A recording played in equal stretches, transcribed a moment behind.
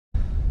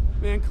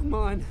Man, come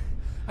on.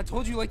 I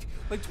told you like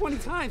 20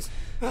 times.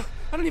 I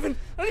don't even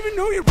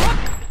know your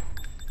brother.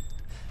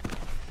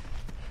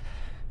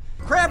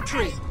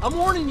 Crabtree, I'm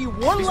warning you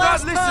one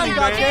last time,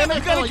 goddammit.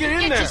 You gotta get in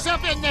there. Get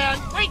yourself in there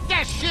and break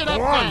that shit up.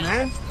 Go on,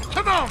 man.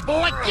 Come on,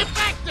 boy, get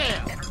back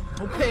there.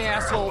 Okay,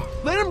 asshole.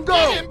 Let him go.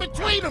 Get in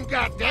between them,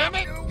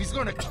 goddammit. He's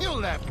gonna kill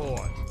that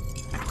boy.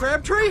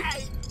 Crabtree?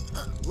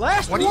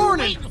 Last What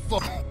warning. are you waiting for?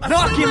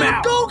 Knock him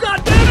out. Go,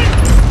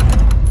 goddammit!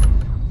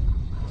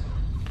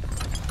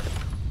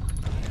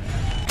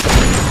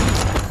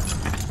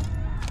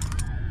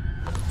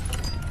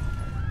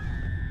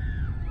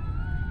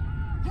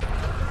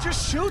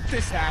 Just shoot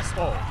this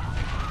asshole.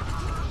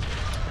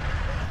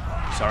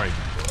 Sorry.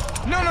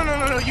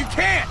 No, you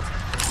can't!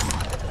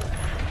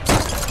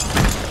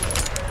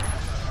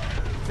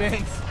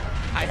 Thanks.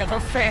 I have a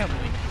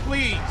family.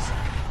 Please.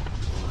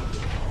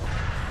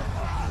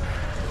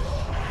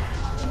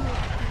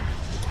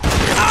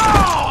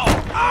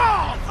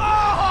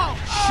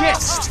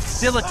 Shit!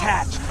 Still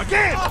attached.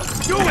 Again!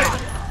 Do it!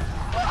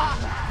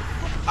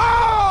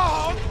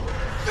 Oh!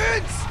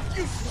 Vince!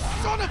 You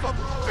son of a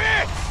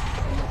bitch!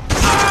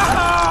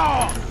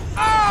 Oh!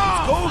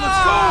 Oh!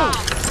 Let's go!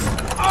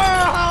 Oh!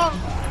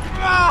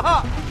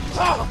 Oh!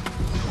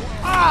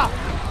 Oh!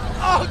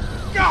 Oh!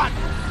 God!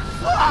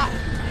 Oh!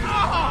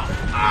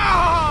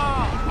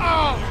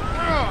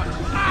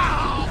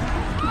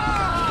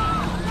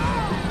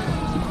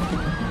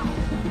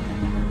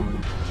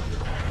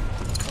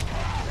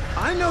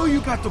 I know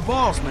you got the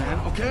balls, man,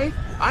 okay?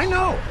 I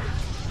know.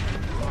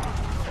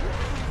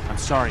 I'm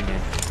sorry, man.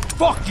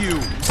 Fuck you!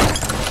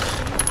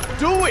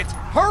 Do it!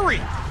 Hurry!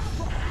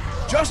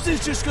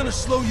 Justin's just gonna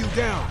slow you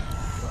down.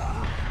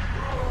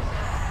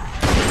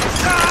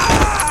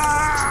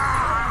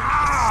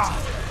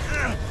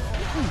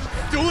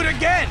 Do it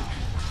again!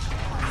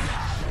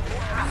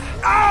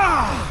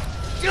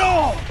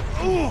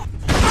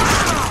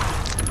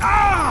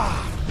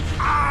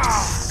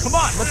 Come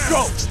on, let's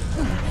go!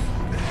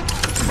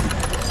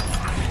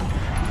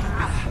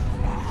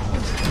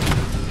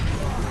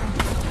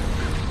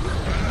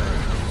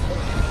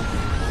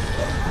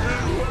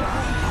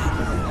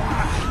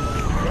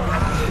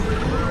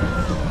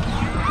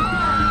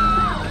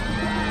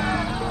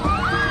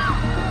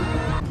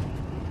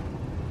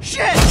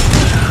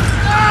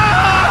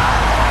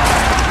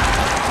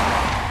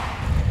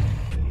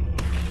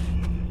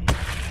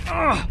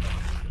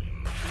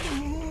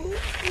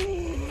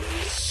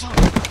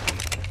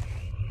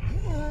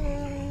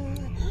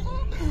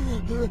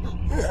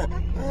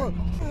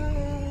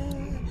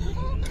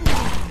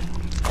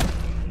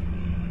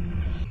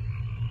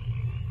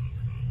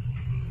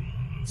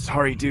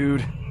 Sorry,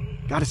 dude.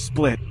 Gotta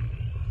split.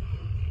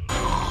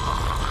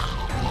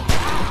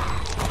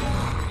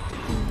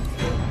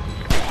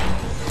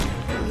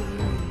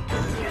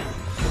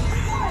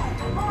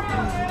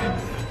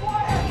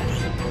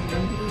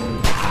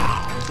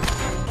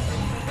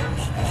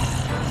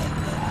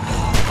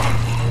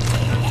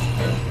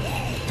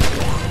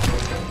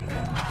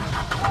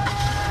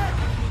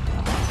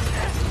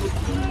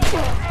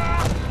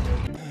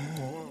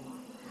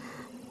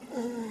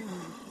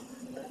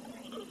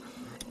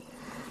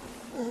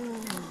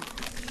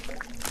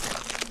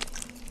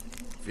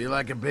 Feel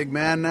like a big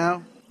man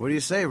now? What do you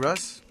say,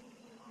 Russ?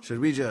 Should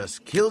we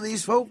just kill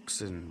these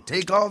folks and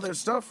take all their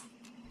stuff?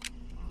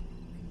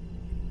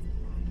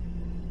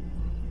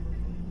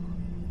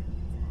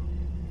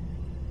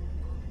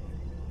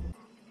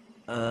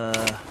 I'm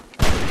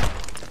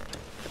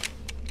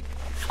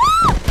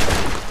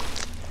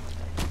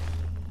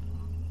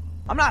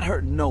not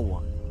hurting no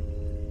one.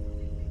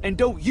 And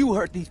don't you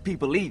hurt these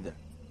people either.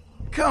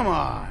 Come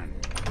on.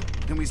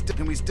 Can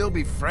we still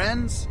be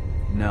friends?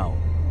 No.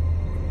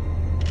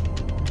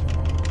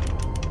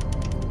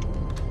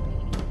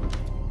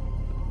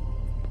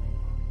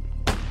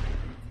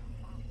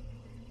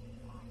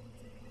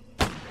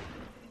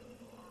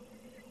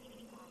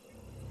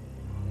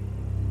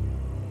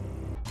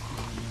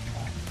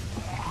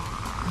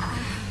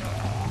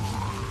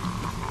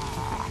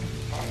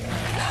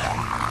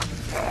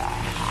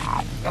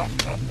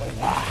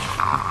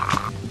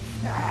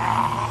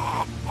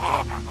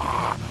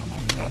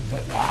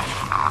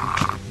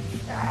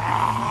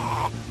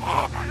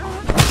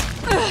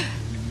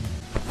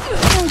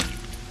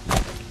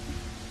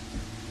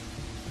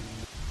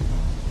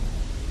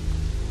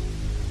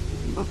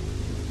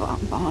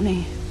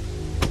 Bonnie.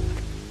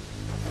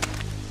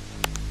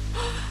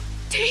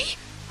 Dee?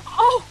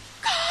 Oh,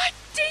 God,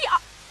 Dee!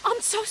 I'm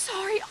so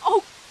sorry.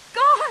 Oh,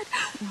 God!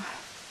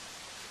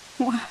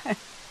 Why?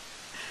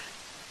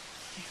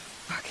 You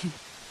fucking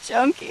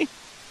junkie.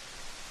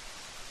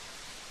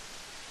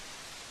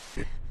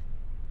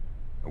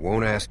 I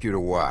won't ask you to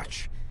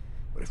watch,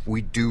 but if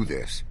we do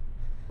this,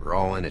 we're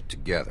all in it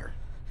together.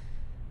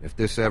 If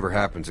this ever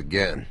happens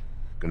again,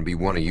 it's gonna be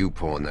one of you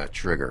pulling that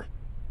trigger.